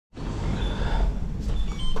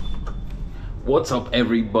What's up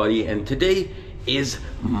everybody, and today is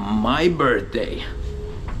my birthday.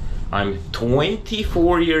 I'm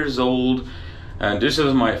 24 years old and this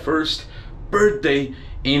is my first birthday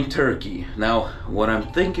in Turkey. Now what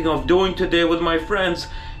I'm thinking of doing today with my friends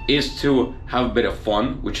is to have a bit of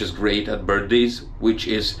fun, which is great at birthdays, which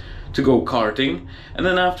is to go karting, and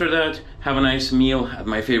then after that have a nice meal at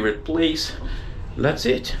my favorite place. That's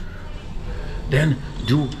it. Then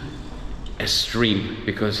do a stream,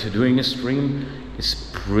 because doing a stream is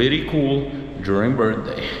pretty cool during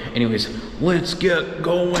birthday. Anyways, let's get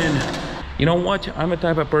going. You know what, I'm a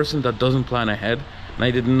type of person that doesn't plan ahead, and I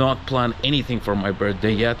did not plan anything for my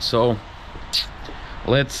birthday yet, so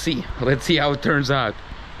let's see how it turns out.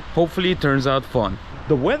 Hopefully it turns out fun.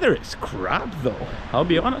 The weather is crap though, I'll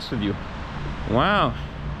be honest with you. Wow,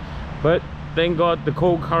 but thank God the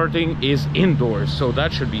go-karting is indoors, so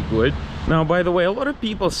that should be good. Now, by the way, a lot of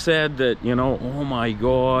people said that, you know, oh my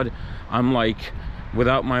God, I'm like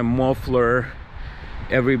without my muffler,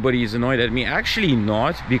 everybody's annoyed at me. Actually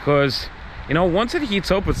not, because, you know, once it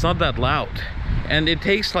heats up, it's not that loud. And it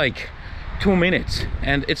takes like 2 minutes.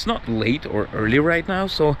 And it's not late or early right now,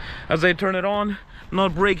 so as I turn it on, I'm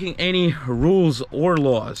not breaking any rules or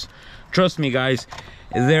laws. Trust me, guys,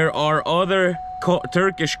 there are other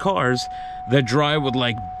Turkish cars that drive with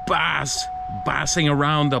like bassing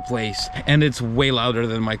around the place, and it's way louder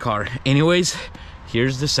than my car. Anyways,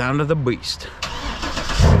 here's the sound of the beast.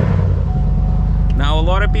 Now a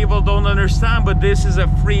lot of people don't understand, but this is a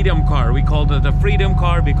freedom car. We called it a freedom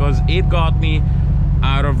car because it got me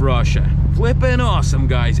out of Russia. Flippin' awesome,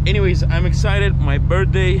 guys. Anyways, I'm excited. My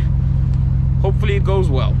birthday, hopefully it goes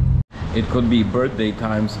well. It could be birthday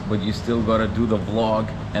times, but you still gotta do the vlog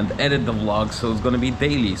and edit the vlog, so it's gonna be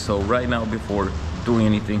daily. So right now, before doing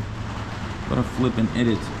anything, I'm gonna flip and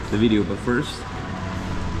edit the video, but first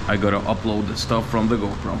I gotta upload the stuff from the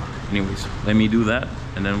GoPro. Anyways, let me do that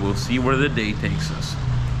and then we'll see where the day takes us.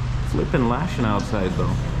 Flipping lashing outside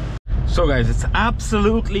though. So guys, it's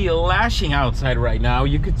absolutely lashing outside right now.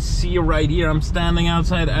 You could see right here, I'm standing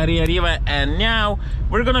outside Ariariva, and now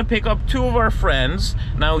we're gonna pick up two of our friends.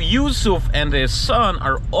 Now Yusuf and his son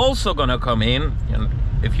are also gonna come in. And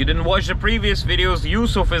if you didn't watch the previous videos,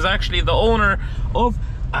 Yusuf is actually the owner of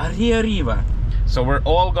Ariariva. So we're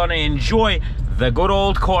all gonna enjoy the good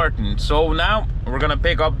old karting. So now we're gonna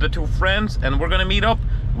pick up the two friends and we're gonna meet up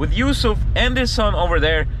with Yusuf and his son over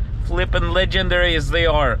there. Flippin' legendary as they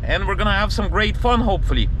are, and we're gonna have some great fun.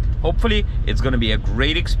 Hopefully it's gonna be a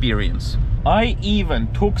great experience. I even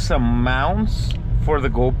took some mounts for the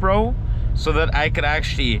GoPro so that I could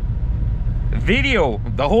actually video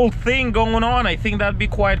the whole thing going on. I think that'd be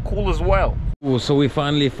quite cool as well. Ooh, so we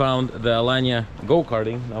finally found the Alanya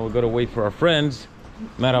go-karting. Now we gotta wait for our friends.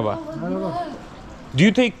 Merhaba. Merhaba. Do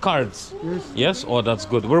you take cards? Yes. Yes? Oh, that's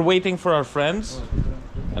good. We're waiting for our friends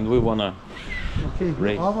and we wanna okay.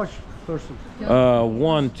 race. How much person?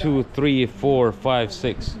 1, 2, 3, 4, 5,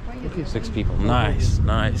 6. Okay. 6 people. Nice.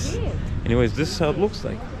 Anyways, this is how it looks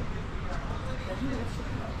like.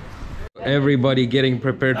 Everybody getting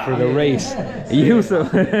prepared for the race.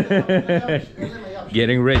 Yusuf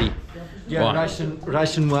getting ready. Yeah, Wow.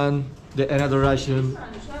 Russian one, another Russian.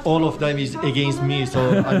 All of them is against me, so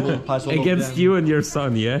I will pass all Against of them. you and your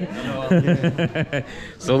son, yeah? Yeah.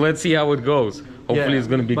 So let's see how it goes. Hopefully it's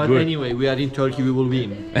gonna be but good. But anyway, we are in Turkey, we will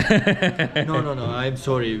win. No, I'm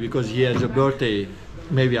sorry, because he has a birthday.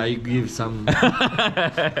 Maybe I give some...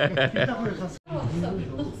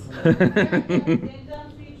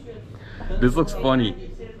 This looks funny.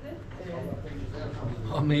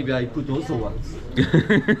 Or maybe I put also once.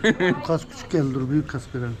 Kas küçük geldi, dur büyük kas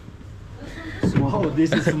verelim. Wow,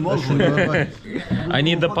 this is small for you. I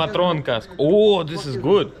need the patron cask. Oh, this is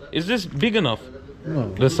good. Is this big enough?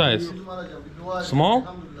 No. The size? Small?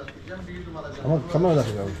 Ama kamerada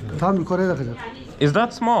takacağım. Tam yukarıya takacağım. Is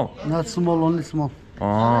that small? Not small, only small.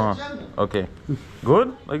 Ah, okay. Good?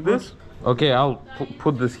 Like this? Okay, I'll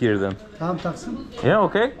put this here then. Tamam taksın. Yeah,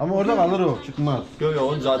 okay. Ama oradan alır o, çıkmaz. Yo,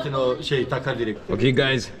 on zaten o şey takar direkt. Okay,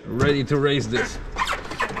 guys, ready to race this.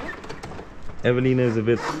 Evelina is a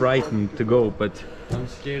bit frightened to go, but I'm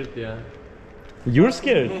scared, yeah. you're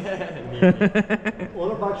scared.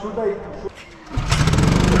 Oğlum bak şurada.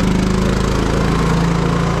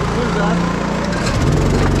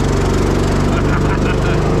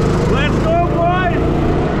 Let's go, boys!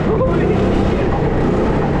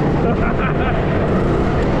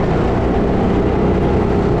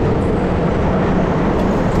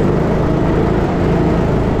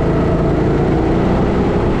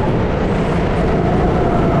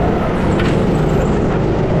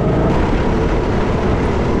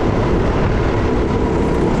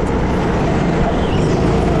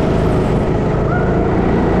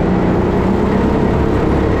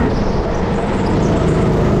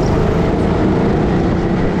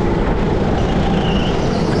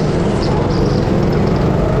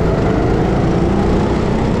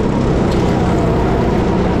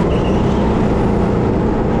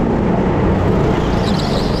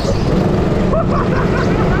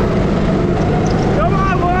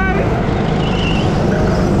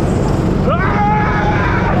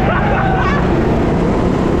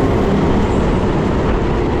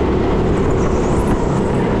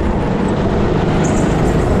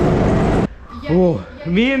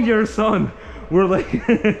 me and your son were like,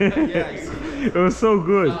 it was so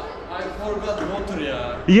good. I forgot motor,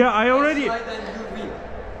 yeah. Yeah, I already.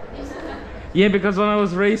 Yeah, because when I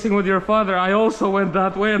was racing with your father, I also went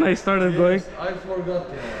that way and I started going. I forgot.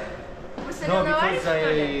 No, because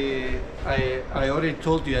I already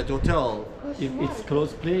told you at the hotel, if it's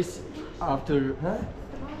closed place, after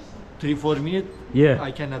 3-4 minutes, Yeah.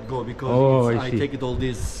 I cannot go because I take all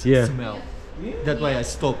this smell. That's why I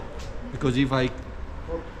stop. Because if I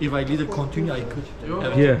didn't continue, I could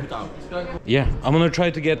put out. Yeah, I'm gonna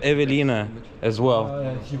try to get Evelina as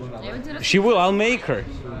well. She will. I'll make her.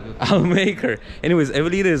 I'll make her. Anyways,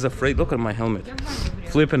 Evelina is afraid. Look at my helmet.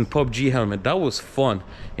 Flippin' PUBG helmet. That was fun.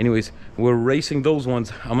 Anyways, we're racing those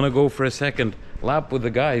ones. I'm gonna go for a second lap with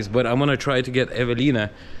the guys, but I'm gonna try to get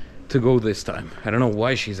Evelina to go this time. I don't know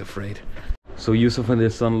why she's afraid. So Yusuf and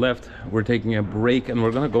his son left. We're taking a break and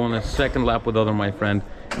we're gonna go on a second lap with my friend.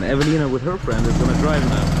 And Evelina with her friend is gonna drive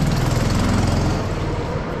now.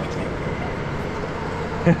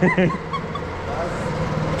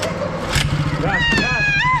 Газ, газ!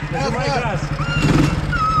 Нажимай газ!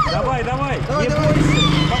 Давай, давай! Не бойся!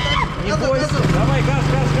 Не бойся! Давай, газ,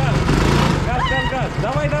 газ, газ! Газ, газ, газ!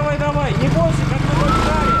 Давай, давай, давай! Не бойся, как на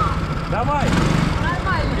гонкаре! Давай!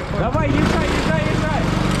 Давай, езжай, езжай, езжай!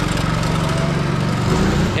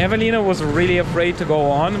 Evelina was really afraid to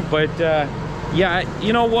go on, but yeah,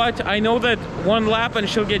 you know what? I know that one lap and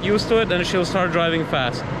she'll get used to it and she'll start driving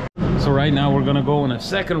fast. So right now we're gonna go in a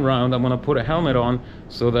second round. I'm gonna put a helmet on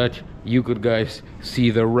so that you could guys see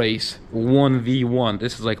the race 1v1.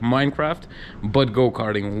 This is like Minecraft, but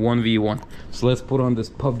go-karting 1v1. So let's put on this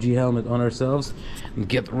PUBG helmet on ourselves and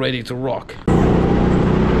get ready to rock.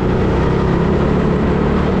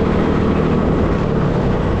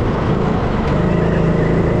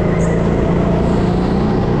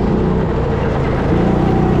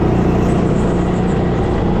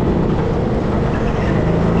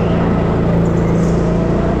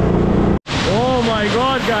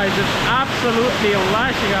 Guys, it's absolutely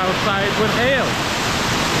lashing outside with hail.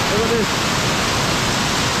 Look at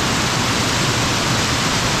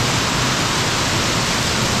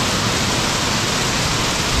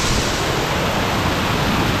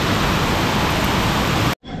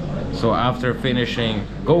this. So after finishing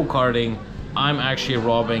go-karting, I'm actually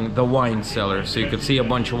robbing the wine cellar. So you can see a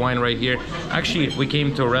bunch of wine right here. Actually, we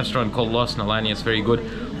came to a restaurant called Los Nalani. It's very good.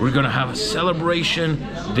 We're gonna have a celebration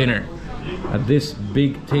dinner at this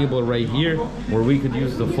big table right here, where we could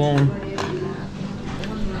use the phone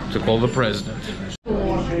to call the president.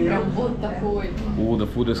 Oh, the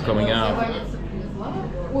food is coming out.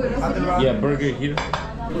 Yeah, burger here.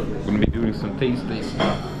 We're gonna be doing some taste test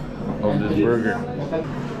of this burger.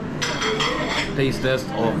 Taste test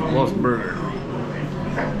of Lost Burger.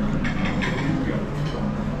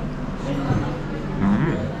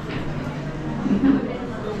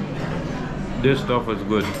 This stuff is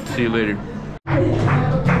good. See you later.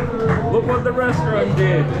 Look what the restaurant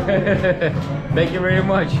did. Thank you very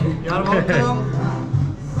much. You're welcome.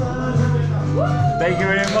 Thank you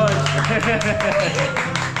very much.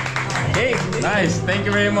 Hey, nice. Thank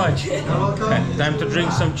you very much. You're welcome. Time to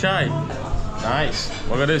drink some chai. Nice.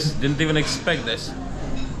 Look at this. Didn't even expect this.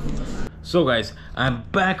 So guys, I'm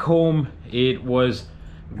back home. It was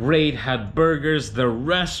great. Had burgers. The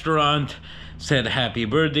restaurant said happy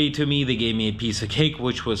birthday to me. They gave me a piece of cake,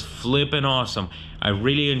 which was flippin' awesome. I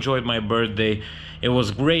really enjoyed my birthday. It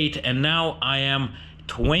was great. And now I am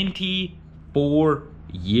 24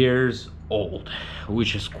 years old,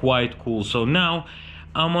 which is quite cool. So now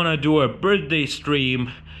I'm gonna do a birthday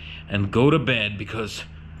stream and go to bed because,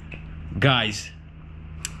 guys,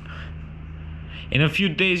 in a few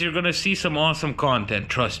days you're gonna see some awesome content.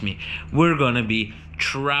 Trust me. We're gonna be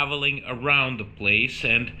traveling around the place,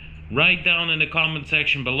 and write down in the comment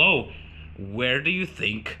section below, where do you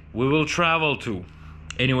think we will travel to?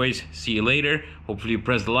 Anyways, see you later. Hopefully you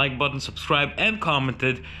press the like button, subscribe, and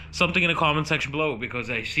commented something in the comment section below, because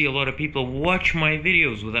I see a lot of people watch my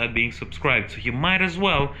videos without being subscribed. So you might as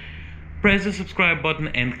well press the subscribe button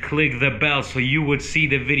and click the bell so you would see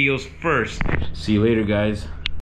the videos first. See you later, guys.